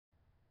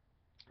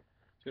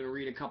Going to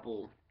read a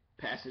couple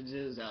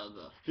passages out of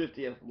the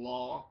 50th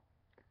Law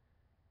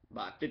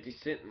by 50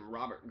 Cent and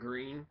Robert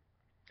Greene.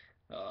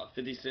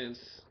 50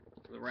 Cent's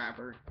the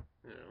rapper,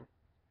 you know.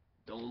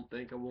 Don't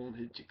think I won't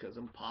hit you 'cause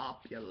I'm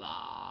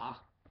popular.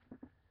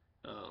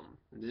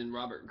 And then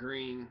Robert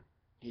Greene,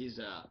 he's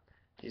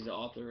the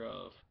author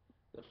of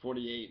the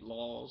 48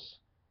 Laws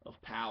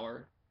of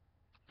Power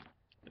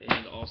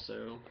and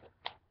also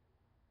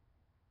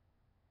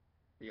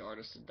The Art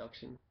of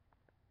Seduction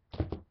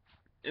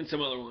and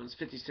some other ones.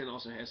 50 Cent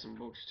also has some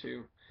books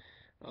too.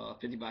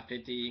 50 by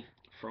 50,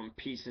 From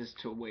Pieces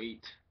to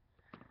Weight.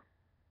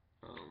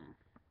 Um,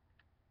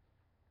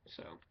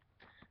 so,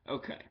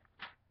 okay.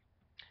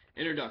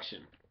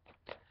 Introduction.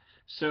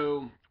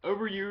 So,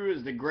 over you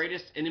is the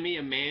greatest enemy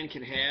a man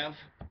can have,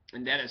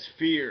 and that is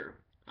fear.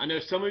 I know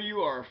some of you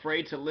are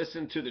afraid to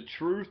listen to the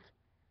truth.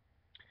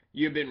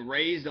 You have been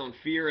raised on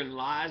fear and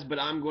lies, but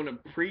I'm going to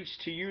preach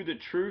to you the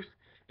truth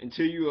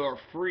until you are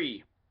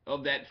free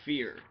of that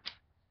fear.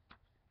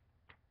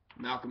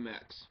 Malcolm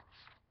X.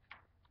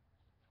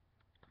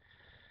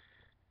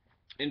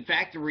 In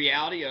fact, the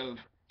reality of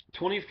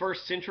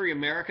 21st century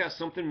America is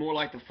something more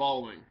like the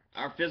following.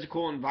 Our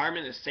physical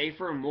environment is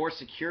safer and more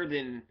secure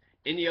than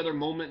any other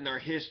moment in our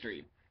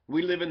history.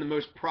 We live in the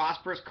most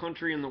prosperous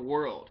country in the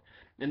world.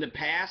 In the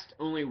past,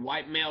 only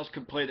white males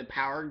could play the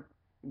power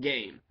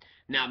game.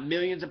 Now,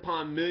 millions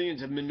upon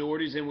millions of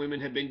minorities and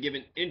women have been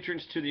given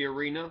entrance to the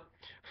arena,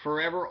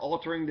 forever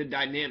altering the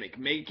dynamic,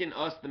 making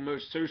us the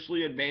most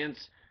socially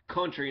advanced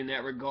country in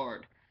that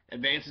regard.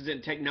 Advances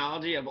in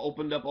technology have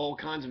opened up all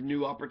kinds of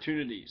new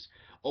opportunities.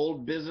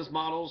 Old business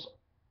models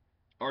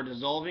are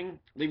dissolving,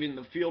 leaving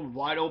the field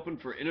wide open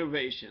for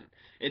innovation.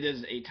 It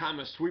is a time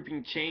of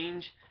sweeping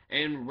change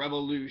and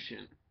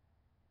revolution.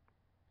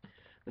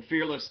 The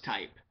fearless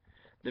type.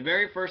 The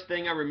very first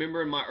thing I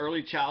remember in my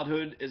early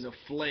childhood is a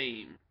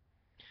flame.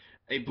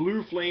 A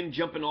blue flame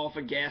jumping off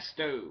a gas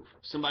stove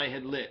somebody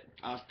had lit.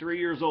 I was 3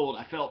 years old.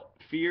 I felt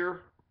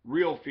fear,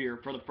 real fear,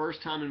 for the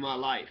first time in my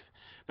life.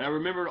 But I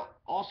remembered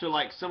also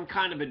like some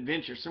kind of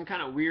adventure, some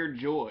kind of weird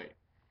joy.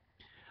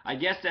 I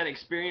guess that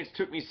experience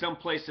took me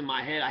someplace in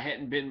my head I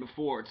hadn't been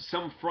before, to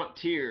some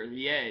frontier,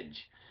 the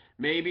edge,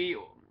 maybe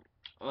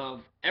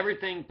of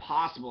everything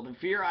possible. The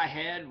fear I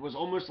had was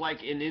almost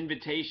like an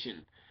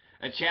invitation,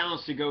 a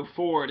challenge to go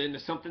forward into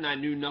something I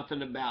knew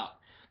nothing about.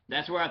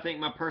 That's where I think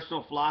my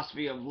personal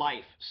philosophy of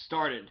life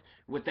started,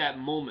 with that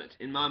moment.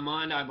 In my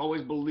mind, I've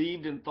always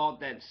believed and thought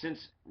that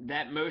since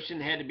that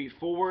motion had to be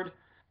forward,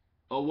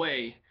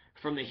 away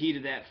from the heat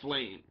of that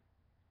flame.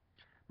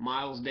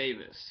 Miles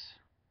Davis.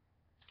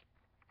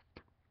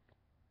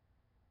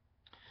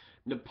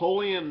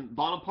 Napoleon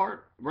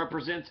Bonaparte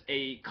represents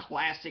a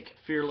classic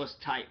fearless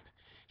type.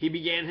 He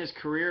began his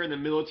career in the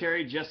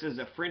military just as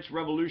the French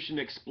Revolution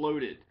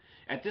exploded.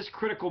 At this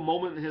critical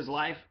moment in his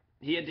life,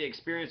 he had to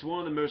experience one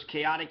of the most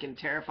chaotic and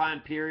terrifying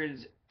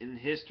periods in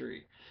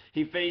history.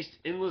 He faced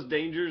endless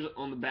dangers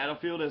on the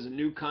battlefield as a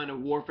new kind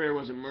of warfare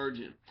was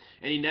emerging,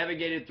 and he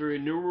navigated through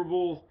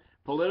innumerable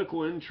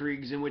political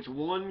intrigues in which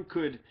one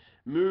could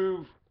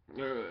move,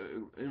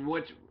 in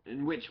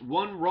which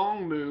one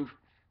wrong move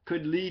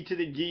could lead to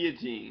the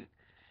guillotine.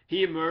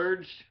 He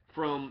emerged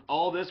from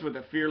all this with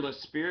a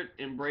fearless spirit,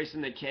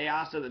 embracing the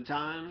chaos of the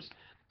times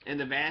and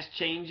the vast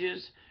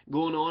changes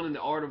going on in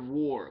the art of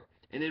war.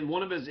 And in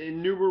one of his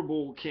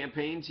innumerable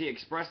campaigns, he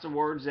expressed the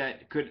words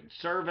that could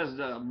serve as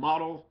the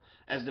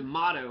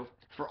motto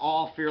for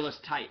all fearless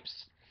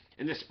types.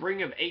 In the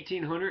spring of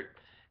 1800,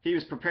 he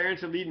was preparing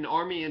to lead an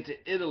army into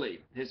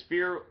Italy. His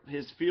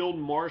field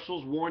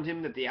marshals warned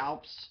him that the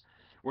Alps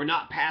were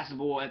not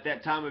passable at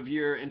that time of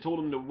year and told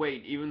him to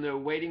wait, even though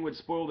waiting would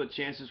spoil the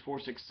chances for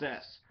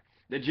success.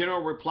 The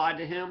general replied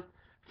to him,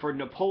 "For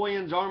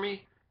Napoleon's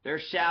army there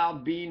shall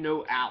be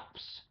no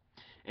Alps."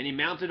 And he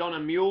mounted on a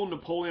mule.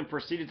 Napoleon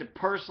proceeded to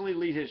personally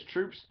lead his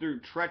troops through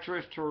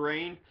treacherous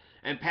terrain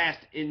and past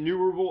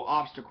innumerable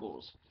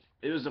obstacles.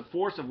 It was the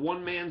force of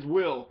one man's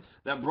will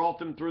that brought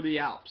them through the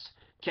Alps,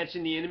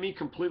 catching the enemy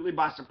completely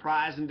by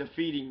surprise and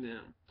defeating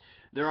them.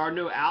 There are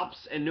no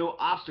Alps and no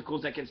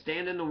obstacles that can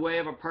stand in the way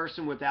of a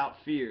person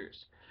without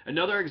fears.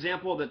 Another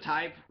example of the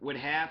type would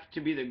have to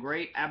be the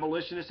great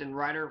abolitionist and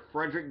writer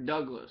Frederick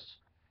Douglass,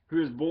 who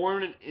was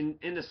born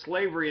into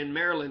slavery in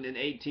Maryland in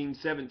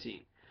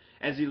 1817.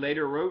 As he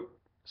later wrote,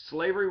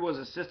 slavery was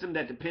a system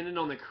that depended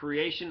on the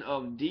creation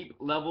of deep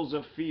levels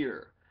of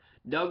fear.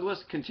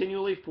 Douglass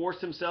continually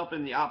forced himself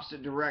in the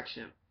opposite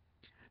direction.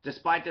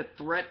 Despite the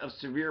threat of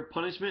severe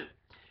punishment,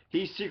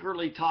 he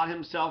secretly taught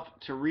himself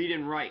to read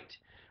and write.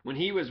 When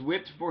he was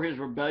whipped for his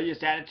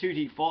rebellious attitude,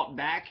 he fought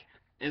back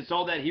and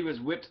saw that he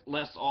was whipped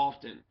less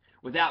often.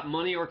 Without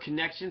money or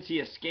connections, he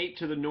escaped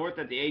to the North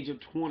at the age of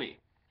 20.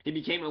 He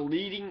became a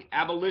leading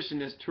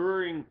abolitionist,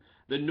 touring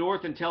the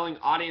North and telling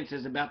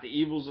audiences about the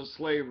evils of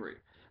slavery.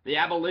 The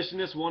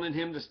abolitionists wanted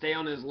him to stay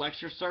on his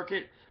lecture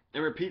circuit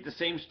and repeat the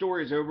same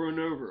stories over and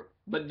over.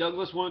 But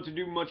Douglass wanted to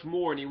do much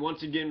more, and he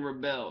once again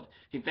rebelled.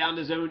 He found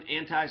his own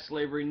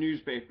anti-slavery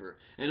newspaper,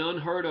 an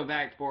unheard of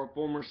act for a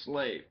former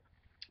slave.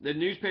 The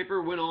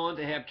newspaper went on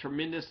to have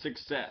tremendous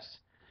success.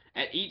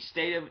 At each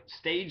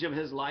stage of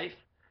his life,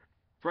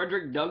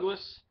 Frederick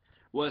Douglass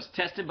was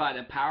tested by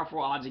the powerful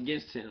odds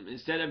against him.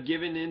 Instead of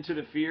giving in to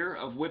the fear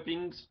of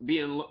whippings,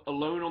 being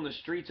alone on the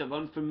streets of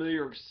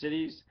unfamiliar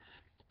cities,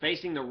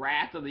 facing the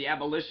wrath of the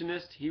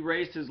abolitionists, he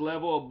raised his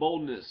level of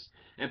boldness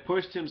and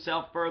pushed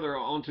himself further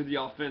onto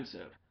the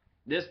offensive.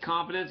 This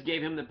confidence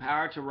gave him the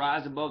power to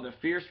rise above the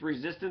fierce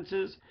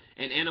resistances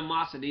and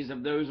animosities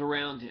of those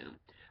around him.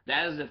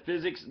 That is the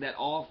physics that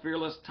all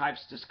fearless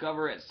types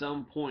discover at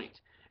some point,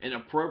 an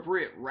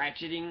appropriate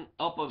ratcheting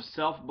up of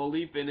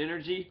self-belief and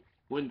energy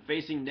when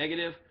facing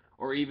negative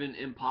or even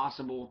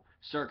impossible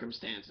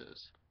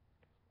circumstances.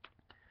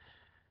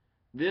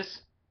 This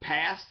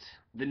past,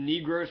 the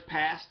Negro's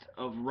past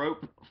of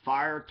rope,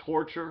 fire,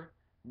 torture,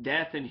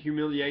 death, and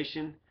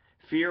humiliation,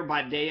 fear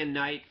by day and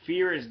night,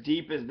 fear as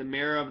deep as the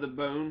marrow of the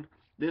bone,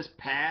 this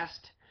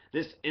past,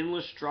 this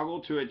endless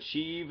struggle to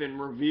achieve and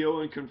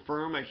reveal and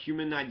confirm a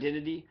human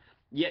identity,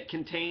 yet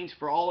contains,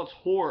 for all its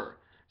horror,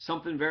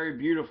 something very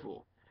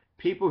beautiful.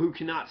 People who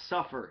cannot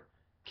suffer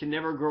can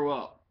never grow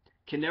up,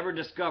 can never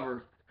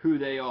discover who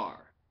they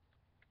are.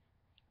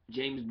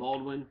 James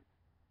Baldwin.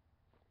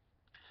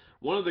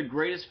 One of the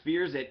greatest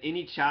fears that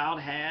any child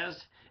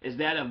has is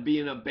that of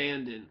being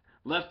abandoned,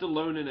 left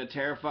alone in a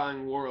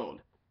terrifying world.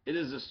 It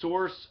is the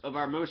source of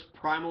our most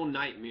primal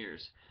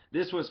nightmares.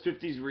 This was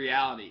 50's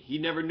reality. He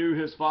never knew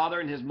his father,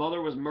 and his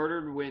mother was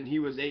murdered when he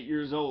was 8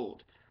 years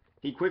old.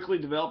 He quickly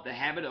developed the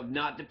habit of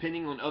not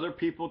depending on other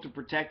people to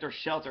protect or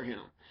shelter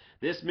him.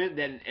 This meant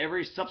that in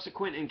every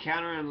subsequent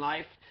encounter in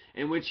life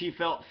in which he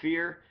felt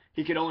fear,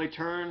 he could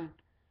turn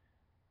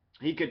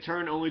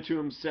only to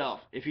himself.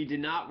 If he did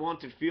not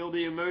want to feel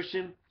the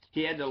emotion,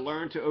 he had to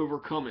learn to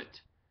overcome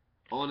it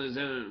on his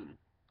own.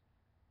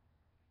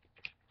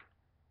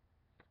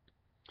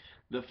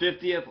 The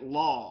 50th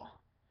law.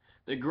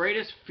 The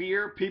greatest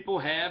fear people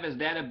have is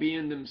that of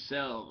being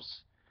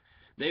themselves.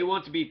 They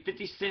want to be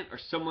 50 Cent or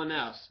someone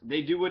else.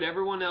 They do what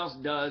everyone else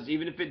does,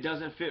 even if it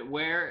doesn't fit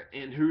where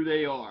and who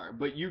they are.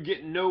 But you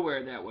get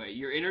nowhere that way.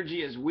 Your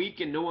energy is weak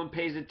and no one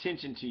pays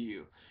attention to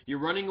you. You're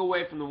running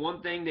away from the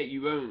one thing that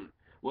you own,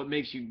 what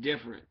makes you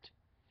different.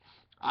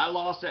 I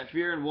lost that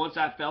fear, and once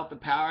I felt the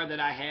power that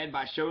I had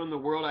by showing the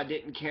world I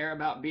didn't care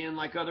about being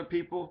like other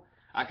people,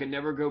 I could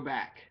never go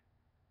back.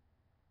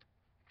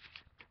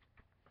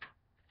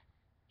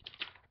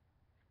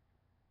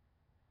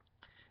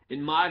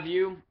 In my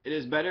view, it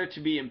is better to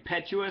be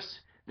impetuous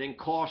than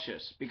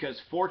cautious, because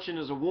fortune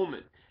is a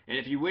woman, and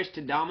if you wish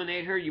to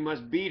dominate her, you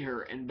must beat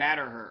her and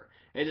batter her.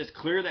 It is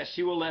clear that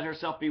she will let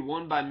herself be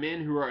won by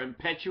men who are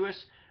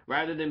impetuous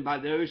rather than by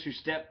those who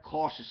step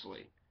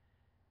cautiously.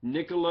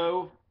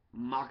 Niccolo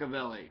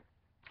Machiavelli.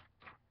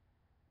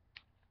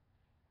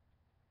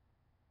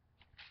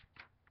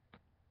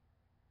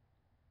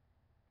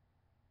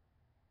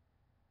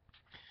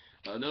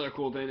 Another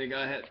cool thing they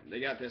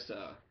got this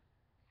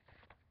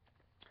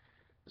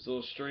this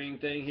little string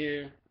thing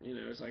here. You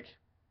know, it's like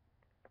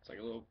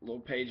a little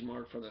page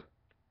mark for the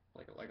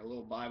like a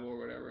little Bible or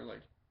whatever.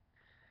 Like,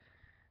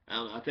 I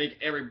don't know. I think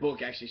every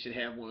book actually should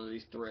have one of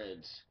these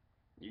threads.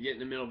 You get in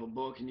the middle of a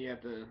book and you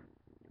have to,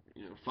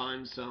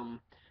 find some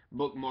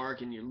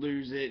bookmark and you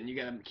lose it and you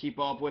got to keep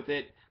up with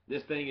it.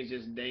 This thing is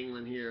just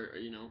dangling here,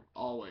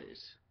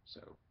 always.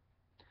 So,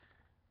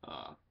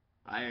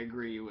 I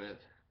agree with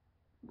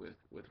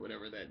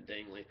whatever that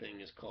dangly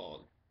thing is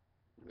called,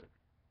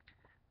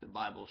 the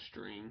Bible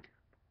string.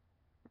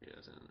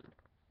 Yes, I don't know.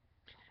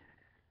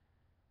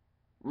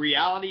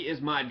 Reality is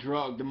my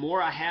drug. The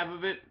more I have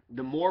of it,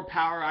 the more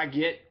power I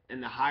get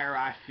and the higher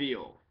I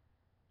feel.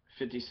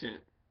 50 Cent.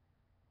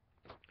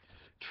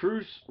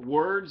 Truth's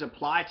words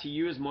apply to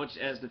you as much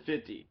as the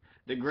 50.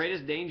 The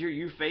greatest danger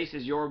you face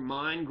is your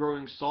mind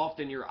growing soft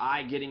and your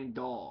eye getting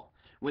dull.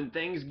 When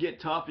things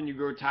get tough and you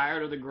grow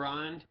tired of the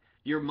grind,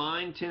 your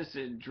mind tends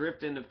to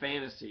drift into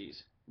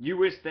fantasies. You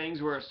wish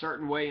things were a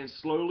certain way, and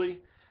slowly,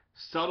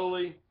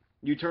 subtly,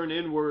 you turn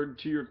inward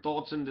to your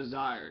thoughts and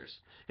desires.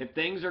 If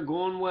things are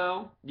going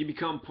well, you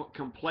become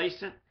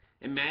complacent,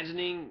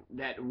 imagining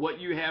that what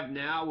you have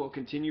now will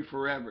continue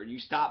forever. You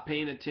stop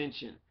paying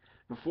attention.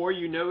 Before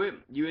you know it,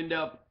 you end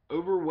up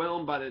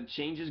overwhelmed by the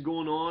changes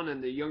going on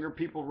and the younger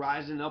people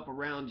rising up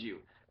around you,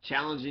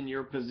 challenging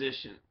your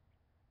position.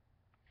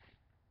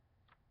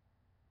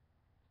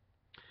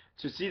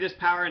 To see this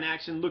power in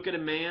action, look at a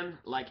man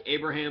like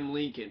Abraham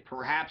Lincoln,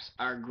 perhaps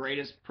our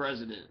greatest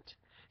president.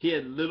 He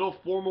had little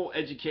formal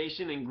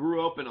education and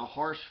grew up in a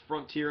harsh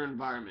frontier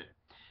environment.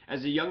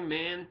 As a young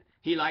man,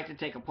 he liked to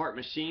take apart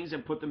machines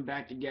and put them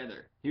back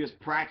together. He was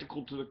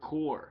practical to the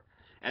core.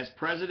 As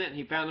president,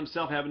 he found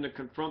himself having to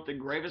confront the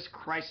gravest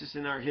crisis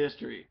in our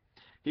history.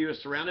 He was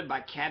surrounded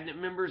by cabinet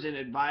members and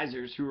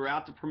advisors who were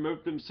out to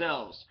promote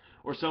themselves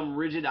or some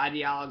rigid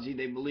ideology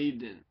they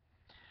believed in.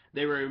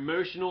 They were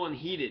emotional and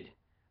heated.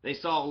 They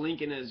saw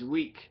Lincoln as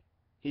weak.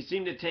 He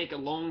seemed to take a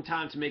long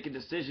time to make a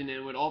decision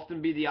and would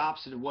often be the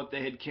opposite of what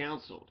they had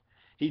counseled.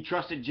 He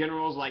trusted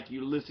generals like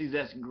Ulysses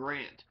S.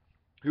 Grant,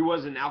 who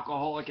was an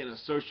alcoholic and a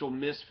social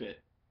misfit.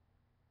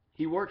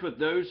 He worked with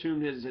those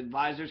whom his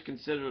advisors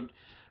considered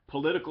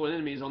political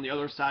enemies on the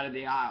other side of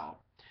the aisle.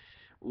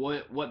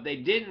 What they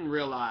didn't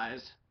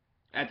realize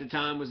at the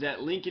time was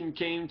that Lincoln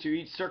came to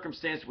each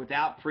circumstance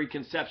without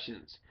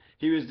preconceptions.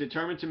 He was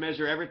determined to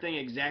measure everything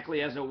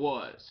exactly as it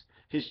was.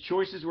 His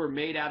choices were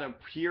made out of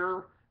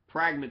pure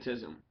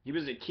pragmatism. He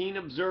was a keen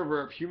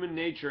observer of human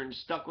nature and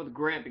stuck with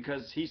Grant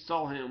because he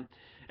saw him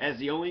as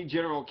the only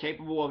general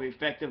capable of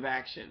effective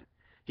action.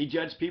 He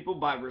judged people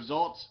by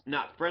results,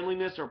 not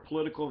friendliness or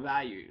political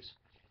values.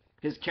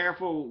 His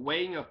careful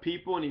weighing of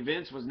people and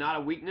events was not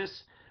a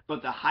weakness,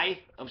 but the height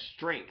of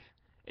strength,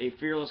 a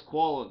fearless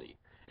quality.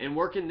 And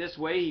working this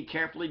way, he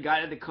carefully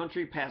guided the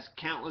country past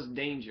countless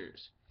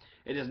dangers.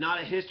 It is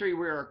not a history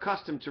we are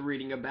accustomed to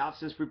reading about,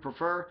 since we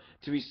prefer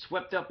to be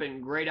swept up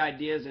in great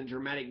ideas and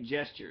dramatic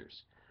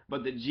gestures.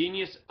 But the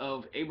genius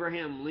of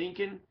Abraham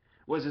Lincoln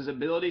was his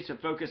ability to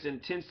focus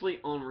intensely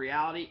on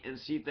reality and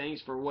see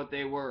things for what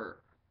they were.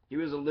 He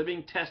was a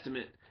living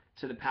testament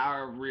to the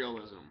power of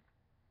realism.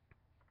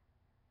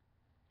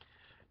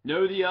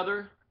 Know the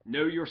other,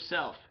 know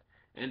yourself,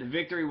 and the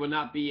victory will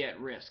not be at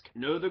risk.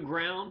 Know the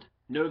ground,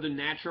 know the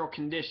natural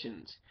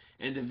conditions,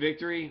 and the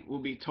victory will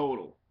be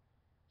total.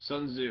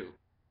 Sun Tzu.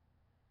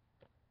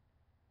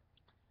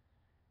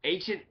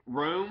 Ancient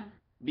Rome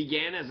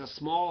began as a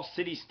small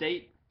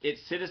city-state.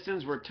 Its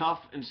citizens were tough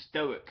and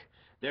stoic.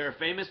 They are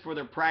famous for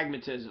their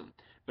pragmatism.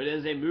 But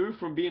as they moved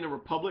from being a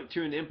republic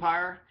to an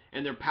empire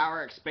and their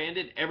power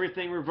expanded,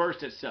 everything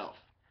reversed itself.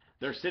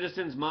 Their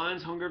citizens'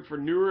 minds hungered for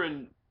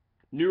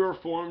newer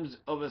forms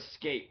of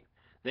escape.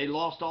 They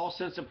lost all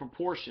sense of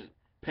proportion.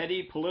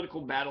 Petty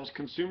political battles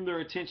consumed their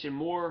attention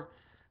more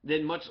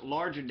than much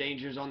larger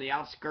dangers on the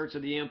outskirts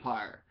of the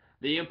empire.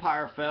 The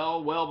empire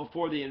fell well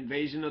before the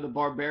invasion of the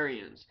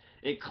barbarians.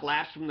 It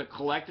collapsed from the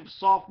collective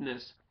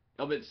softness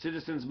of its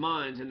citizens'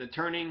 minds and the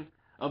turning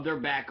of their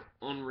back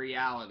on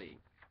reality.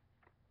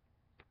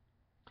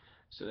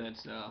 So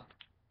that's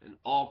an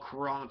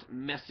all-current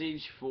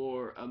message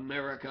for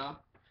America.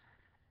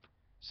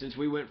 Since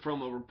we went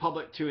from a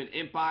republic to an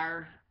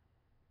empire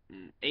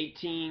in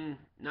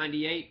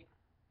 1898,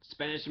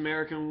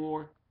 Spanish-American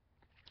War,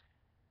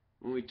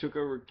 when we took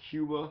over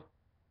Cuba.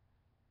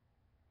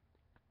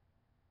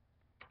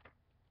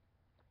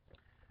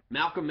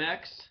 Malcolm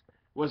X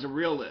was a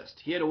realist.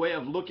 He had a way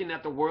of looking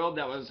at the world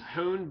that was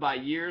honed by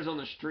years on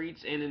the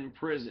streets and in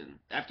prison.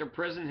 After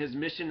prison, his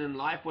mission in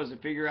life was to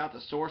figure out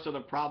the source of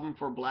the problem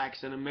for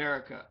blacks in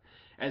America.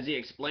 As he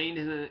explained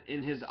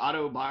in his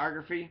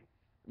autobiography,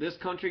 this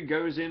country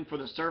goes in for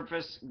the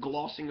surface,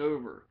 glossing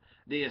over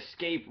the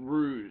escape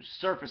ruse,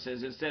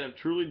 surfaces, instead of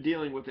truly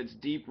dealing with its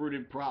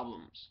deep-rooted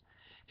problems.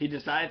 He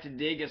decided to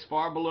dig as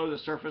far below the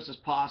surface as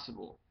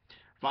possible.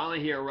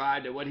 Finally, he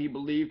arrived at what he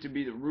believed to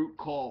be the root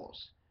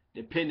cause: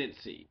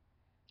 dependency.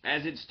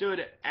 As it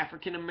stood,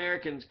 African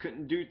Americans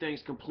couldn't do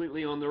things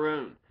completely on their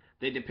own.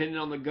 They depended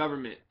on the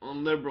government,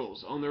 on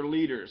liberals, on their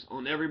leaders,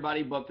 on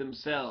everybody but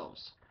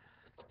themselves.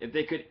 If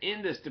they could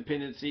end this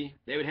dependency,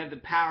 they would have the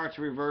power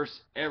to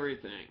reverse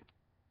everything.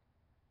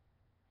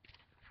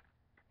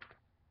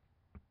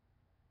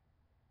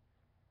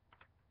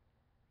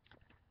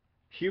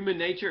 Human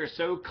nature is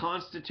so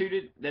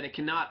constituted that it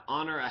cannot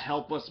honor a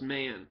helpless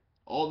man,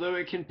 although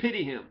it can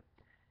pity him.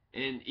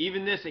 And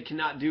even this it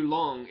cannot do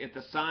long if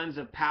the signs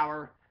of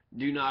power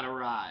do not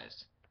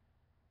arise.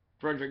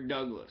 Frederick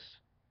Douglass.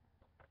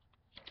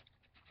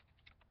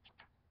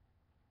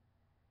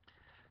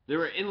 There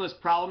were endless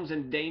problems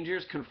and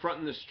dangers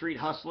confronting the street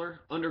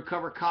hustler,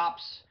 undercover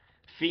cops,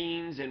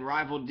 fiends, and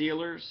rival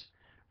dealers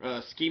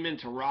scheming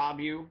to rob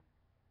you.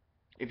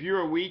 If you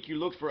were weak, you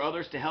looked for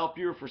others to help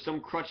you or for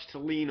some crutch to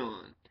lean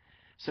on,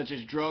 such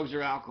as drugs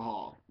or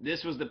alcohol.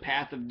 This was the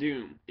path of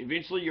doom.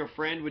 Eventually, your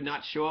friend would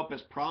not show up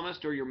as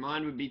promised, or your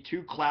mind would be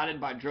too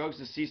clouded by drugs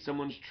to see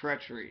someone's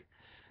treachery.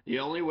 The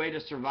only way to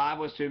survive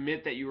was to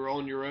admit that you were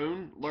on your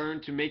own,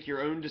 learn to make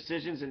your own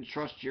decisions, and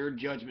trust your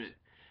judgment.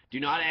 Do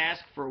not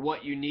ask for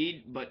what you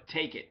need, but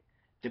take it.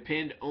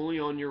 Depend only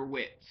on your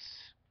wits.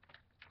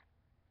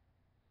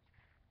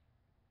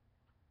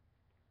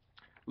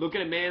 Look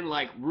at a man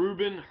like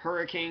Reuben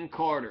Hurricane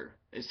Carter,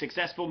 a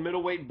successful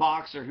middleweight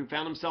boxer who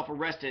found himself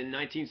arrested in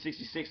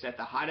 1966 at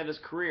the height of his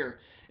career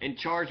and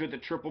charged with a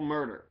triple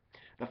murder.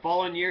 The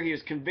following year, he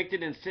was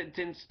convicted and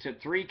sentenced to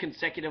 3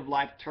 consecutive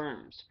life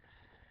terms.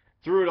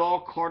 Through it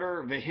all,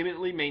 Carter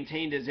vehemently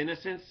maintained his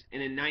innocence,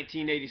 and in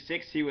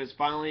 1986 he was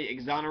finally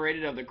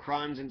exonerated of the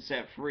crimes and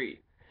set free.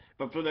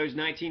 But for those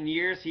 19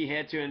 years, he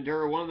had to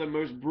endure one of the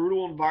most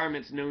brutal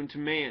environments known to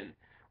man,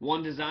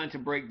 one designed to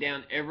break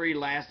down every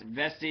last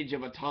vestige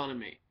of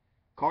autonomy.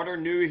 Carter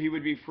knew he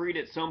would be freed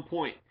at some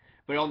point,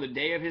 but on the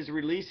day of his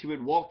release, he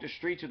would walk the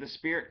streets with a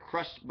spirit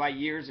crushed by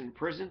years in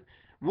prison.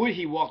 Would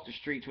he walk the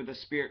streets with a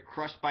spirit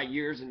crushed by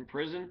years in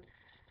prison?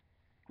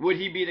 Would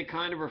he be the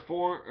kind of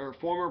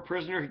former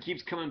prisoner who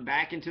keeps coming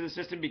back into the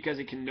system because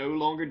he can no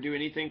longer do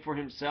anything for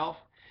himself?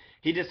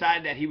 He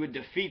decided that he would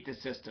defeat the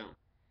system.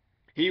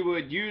 He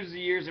would use the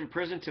years in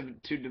prison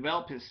to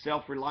develop his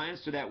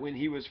self-reliance so that when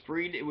he was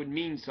freed, it would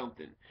mean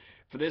something.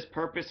 For this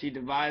purpose, he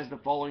devised the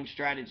following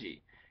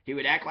strategy. He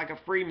would act like a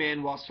free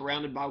man while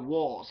surrounded by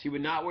walls. He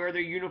would not wear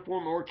their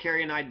uniform or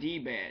carry an ID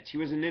badge. He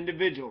was an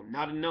individual,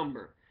 not a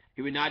number.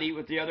 He would not eat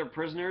with the other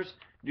prisoners,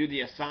 do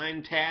the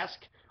assigned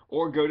task,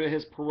 or go to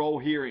his parole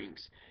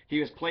hearings. He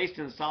was placed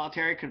in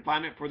solitary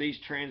confinement for these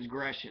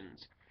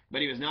transgressions,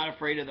 but he was not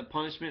afraid of the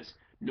punishments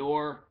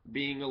nor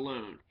being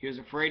alone. He was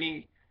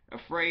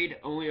afraid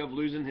only of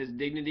losing his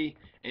dignity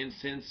and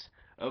sense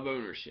of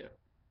ownership.